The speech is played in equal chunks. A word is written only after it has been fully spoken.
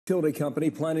Utility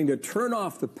company planning to turn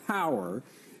off the power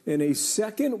in a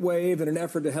second wave in an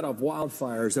effort to head off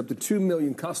wildfires. Up to 2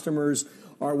 million customers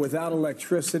are without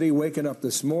electricity, waking up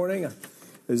this morning.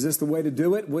 Is this the way to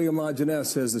do it? William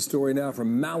Lajeunesse has the story now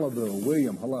from Malibu.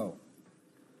 William, hello.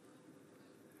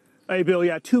 Hey, Bill,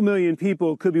 yeah, 2 million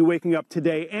people could be waking up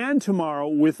today and tomorrow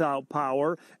without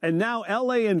power. And now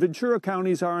L.A. and Ventura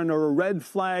counties are under a red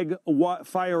flag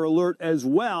fire alert as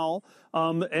well.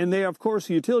 And they, of course,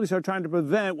 the utilities are trying to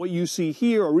prevent what you see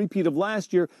here, a repeat of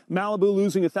last year, Malibu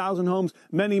losing 1,000 homes,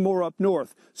 many more up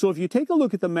north. So if you take a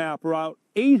look at the map, about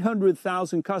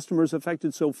 800,000 customers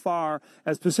affected so far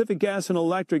as Pacific Gas and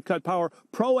Electric cut power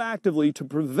proactively to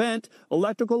prevent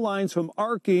electrical lines from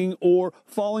arcing or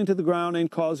falling to the ground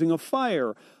and causing a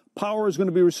fire. Power is going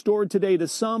to be restored today to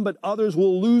some, but others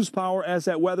will lose power as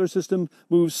that weather system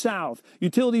moves south.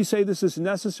 Utilities say this is a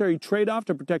necessary trade-off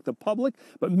to protect the public,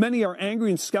 but many are angry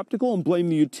and skeptical and blame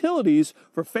the utilities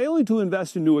for failing to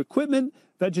invest in new equipment,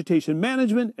 vegetation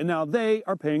management, and now they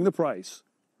are paying the price.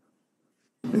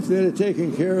 If they'd have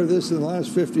taken care of this in the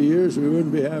last 50 years, we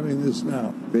wouldn't be having this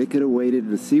now. They could have waited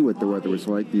to see what the weather was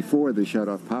like before they shut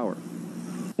off power.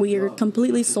 We are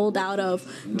completely sold out of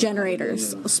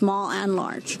generators, small and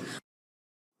large.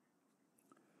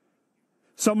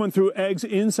 Someone threw eggs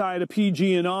inside a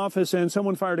PG&E office and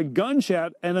someone fired a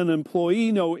gunshot at an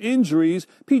employee. No injuries.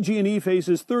 PG&E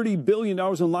faces $30 billion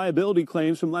in liability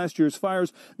claims from last year's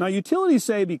fires. Now, utilities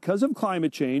say because of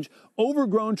climate change,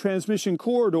 overgrown transmission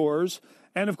corridors,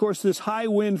 and, of course, this high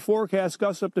wind forecast,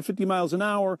 gusts up to 50 miles an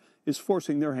hour, is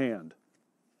forcing their hand.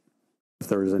 If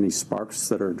there's any sparks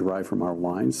that are derived from our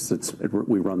lines,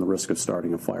 we run the risk of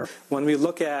starting a fire. When we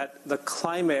look at the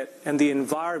climate and the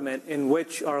environment in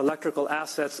which our electrical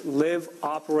assets live,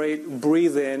 operate,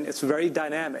 breathe in, it's very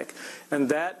dynamic. And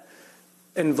that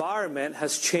environment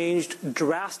has changed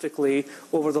drastically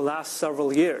over the last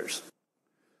several years.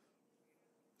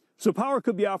 So power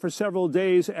could be out for several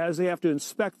days as they have to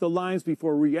inspect the lines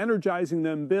before re-energizing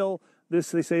them. Bill,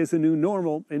 this, they say, is the new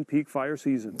normal in peak fire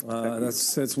season.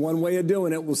 That's one way of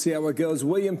doing it. We'll see how it goes.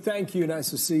 William, thank you.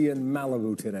 Nice to see you in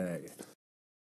Malibu today.